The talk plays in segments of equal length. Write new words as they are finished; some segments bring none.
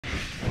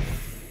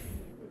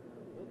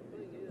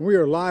We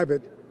are live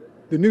at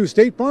the new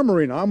State Farm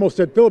Arena. I almost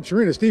said Phillips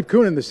Arena. Steve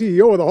Koonin, the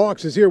CEO of the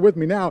Hawks, is here with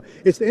me now.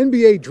 It's the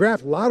NBA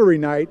Draft Lottery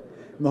night,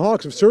 and the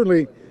Hawks have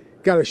certainly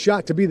got a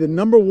shot to be the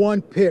number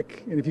one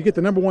pick. And if you get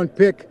the number one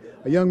pick,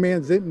 a young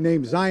man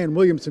named Zion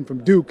Williamson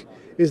from Duke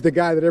is the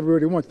guy that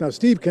everybody wants. Now,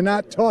 Steve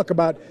cannot talk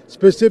about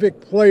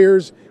specific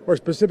players or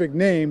specific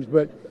names,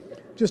 but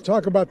just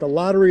talk about the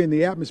lottery and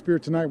the atmosphere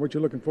tonight, what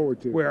you're looking forward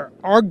to. Where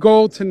our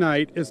goal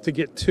tonight is to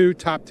get 2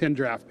 top 10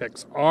 draft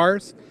picks,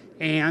 ours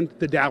and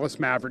the Dallas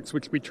Mavericks,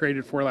 which we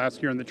traded for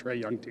last year in the Trae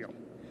Young deal.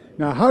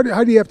 Now, how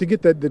do you have to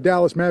get the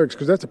Dallas Mavericks?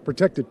 Because that's a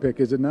protected pick,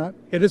 is it not?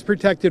 It is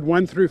protected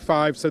 1 through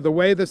 5. So the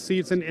way the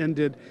season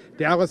ended,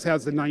 Dallas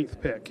has the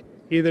 9th pick.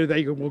 Either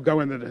they will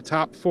go into the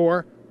top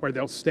 4 or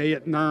they'll stay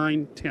at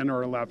 9, 10,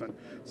 or 11.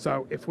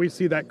 So if we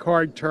see that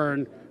card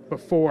turn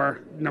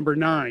before number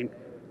 9,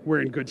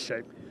 we're in good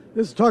shape.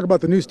 Let's talk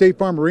about the new State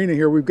Farm Arena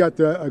here. We've got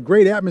a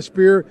great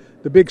atmosphere.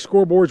 The big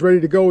scoreboard's ready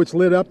to go. It's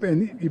lit up,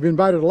 and you've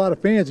invited a lot of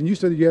fans, and you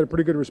said that you had a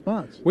pretty good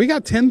response. We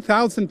got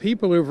 10,000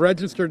 people who've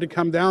registered to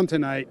come down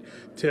tonight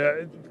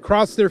to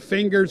cross their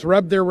fingers,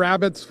 rub their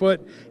rabbit's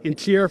foot, and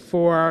cheer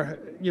for,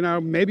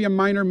 maybe a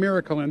minor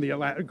miracle in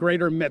the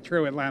greater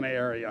metro Atlanta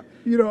area.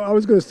 I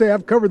was going to say,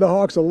 I've covered the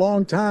Hawks a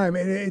long time,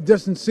 and it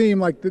doesn't seem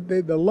like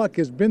the luck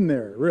has been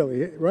there,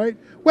 really, right?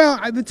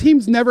 Well, the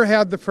team's never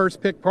had the first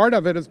pick. Part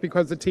of it is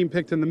because the team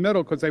picked in the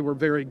middle because they were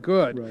very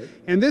good. Right.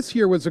 And this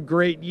year was a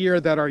great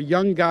year that our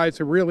young guys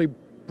have really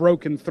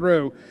broken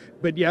through,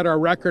 but yet our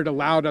record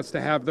allowed us to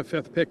have the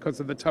 5th pick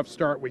because of the tough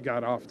start we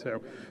got off to.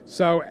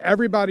 So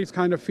everybody's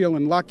kind of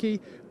feeling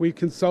lucky. We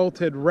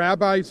consulted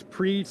rabbis,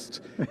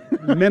 priests,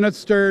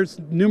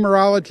 ministers,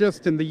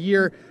 numerologists in the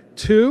year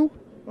 2.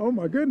 Oh,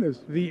 my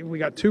goodness. We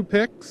got 2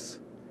 picks.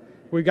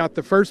 We got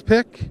the 1st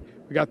pick.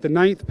 We got the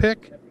 9th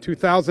pick,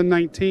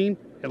 2019,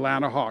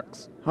 Atlanta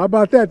Hawks. How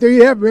about that? There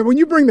you have it. When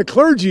you bring the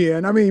clergy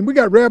in, we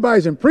got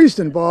rabbis and priests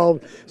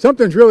involved.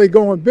 Something's really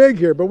going big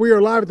here. But we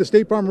are live at the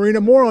State Farm Arena.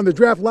 More on the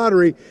draft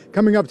lottery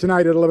coming up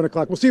tonight at 11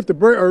 o'clock. We'll see if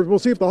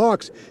the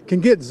Hawks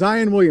can get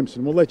Zion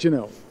Williamson. We'll let you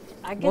know.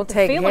 We'll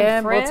take him.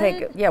 Fred. We'll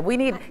take it. Yeah,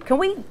 can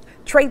we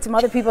trade some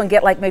other people and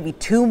get like maybe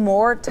 2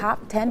 more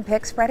top 10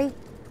 picks, Freddie?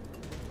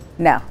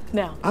 No.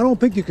 I don't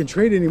think you can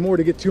trade any more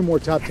to get 2 more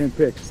top 10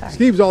 picks.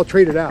 Steve's all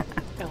traded out.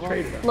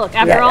 Look,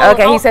 after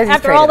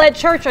all that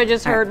church I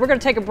just heard, we're going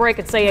to take a break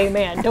and say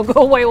amen. Don't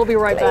go away. We'll be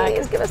right back.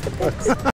 Please give us the picks.